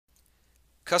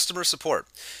Customer support.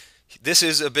 This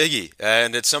is a biggie,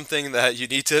 and it's something that you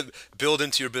need to build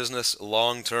into your business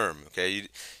long term. Okay,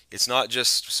 it's not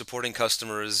just supporting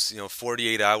customers,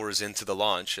 48 hours into the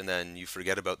launch and then you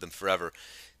forget about them forever.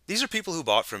 These are people who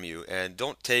bought from you, and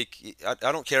don't take.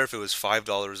 I don't care if it was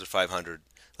 $5 or 500.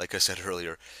 Like I said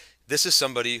earlier, this is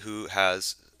somebody who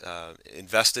has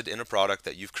invested in a product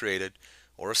that you've created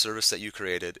or a service that you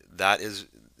created. That is,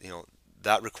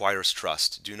 that requires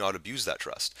trust. Do not abuse that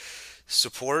trust.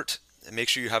 Support, make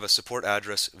sure you have a support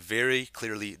address very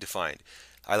clearly defined.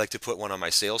 I like to put one on my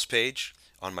sales page,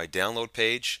 on my download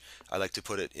page. I like to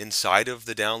put it inside of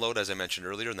the download, as I mentioned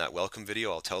earlier in that welcome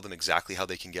video. I'll tell them exactly how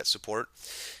they can get support,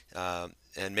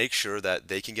 and make sure that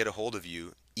they can get a hold of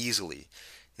you easily.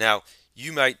 Now,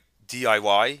 you might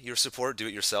DIY your support, do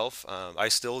it yourself. I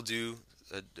still do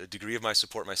a degree of my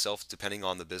support myself, depending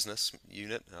on the business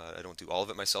unit. I don't do all of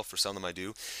it myself. For some of them, I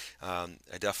do. I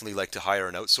definitely like to hire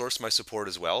and outsource my support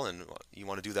as well, and you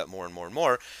want to do that more and more and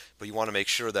more. But you want to make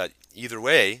sure that either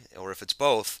way, or if it's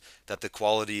both, that the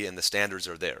quality and the standards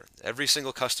are there. Every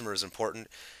single customer is important.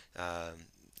 Um,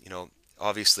 you know,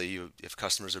 Obviously, if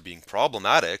customers are being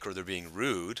problematic or they're being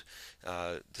rude,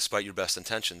 despite your best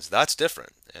intentions, that's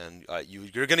different. And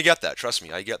you're going to get that. Trust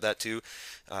me, I get that too.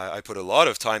 I put a lot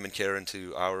of time and care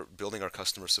into our building our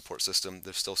customer support system.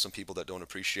 There's still some people that don't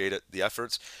appreciate it, the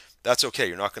efforts. That's okay.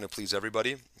 You're not going to please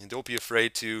everybody, and don't be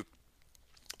afraid to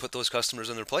put those customers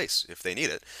in their place if they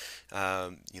need it.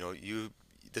 You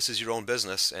This is your own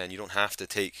business, and you don't have to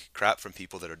take crap from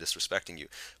people that are disrespecting you.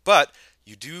 But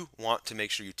you do want to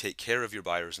make sure you take care of your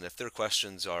buyers, and if their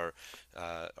questions are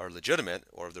legitimate,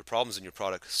 or if there are problems in your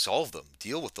product, solve them,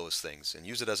 deal with those things, and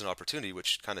use it as an opportunity.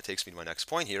 Which kind of takes me to my next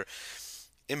point here.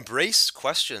 Embrace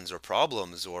questions or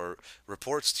problems or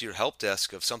reports to your help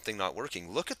desk of something not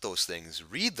working. Look at those things,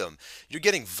 read them. You're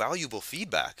getting valuable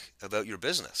feedback about your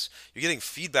business. You're getting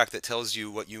feedback that tells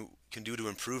you what you can do to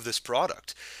improve this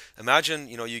product. Imagine,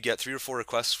 you get 3 or 4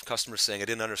 requests from customers saying, I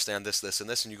didn't understand this, this, and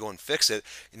this, and you go and fix it,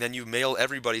 and then you mail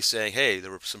everybody saying, hey,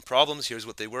 there were some problems, here's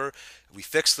what they were, we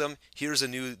fixed them, here's a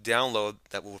new download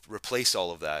that will replace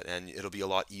all of that, and it'll be a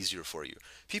lot easier for you.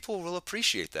 People will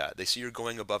appreciate that. They see you're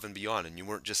going above and beyond, and you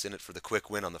weren't just in it for the quick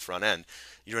win on the front end.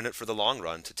 You're in it for the long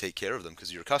run to take care of them because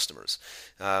of your customers.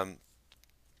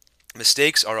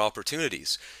 Mistakes are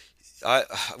opportunities.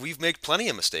 We've made plenty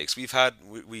of mistakes. We've had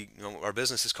our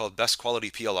business is called Best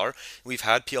Quality PLR. We've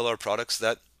had PLR products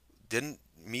that didn't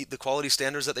meet the quality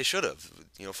standards that they should have.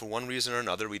 For one reason or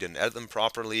another, we didn't edit them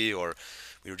properly, or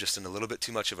we were just in a little bit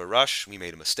too much of a rush. We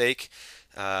made a mistake,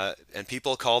 and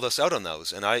people called us out on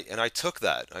those. And I took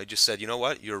that. I just said, you know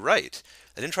what, you're right.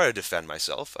 I didn't try to defend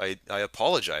myself. I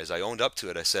apologized. I owned up to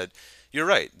it. I said, you're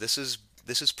right. This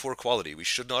is poor quality. We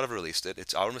should not have released it.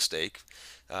 It's our mistake.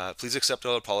 Please accept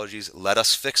our apologies. Let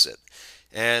us fix it.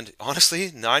 And honestly,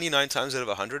 99 times out of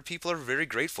 100, people are very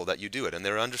grateful that you do it, and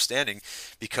they're understanding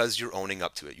because you're owning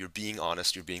up to it. You're being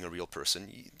honest. You're being a real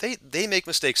person. They make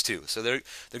mistakes too, so they're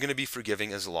going to be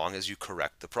forgiving as long as you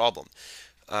correct the problem.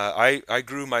 I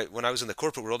grew when I was in the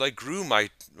corporate world, I grew my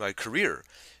career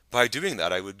by doing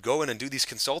that. I would go in and do these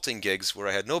consulting gigs where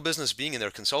I had no business being in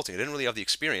there consulting. I didn't really have the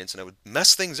experience, and I would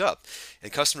mess things up,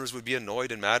 and customers would be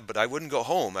annoyed and mad. But I wouldn't go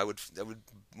home. I would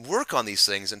work on these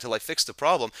things until I fixed the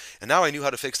problem. And now I knew how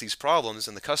to fix these problems,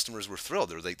 and the customers were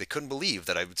thrilled. They couldn't believe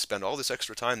that I would spend all this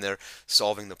extra time there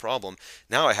solving the problem.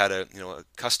 Now I had a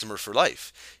customer for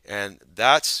life, and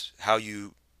that's how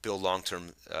you build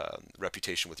long-term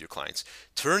reputation with your clients.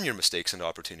 Turn your mistakes into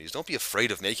opportunities. Don't be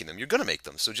afraid of making them. You're going to make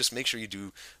them. So just make sure you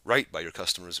do right by your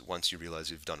customers once you realize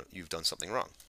you've done something wrong.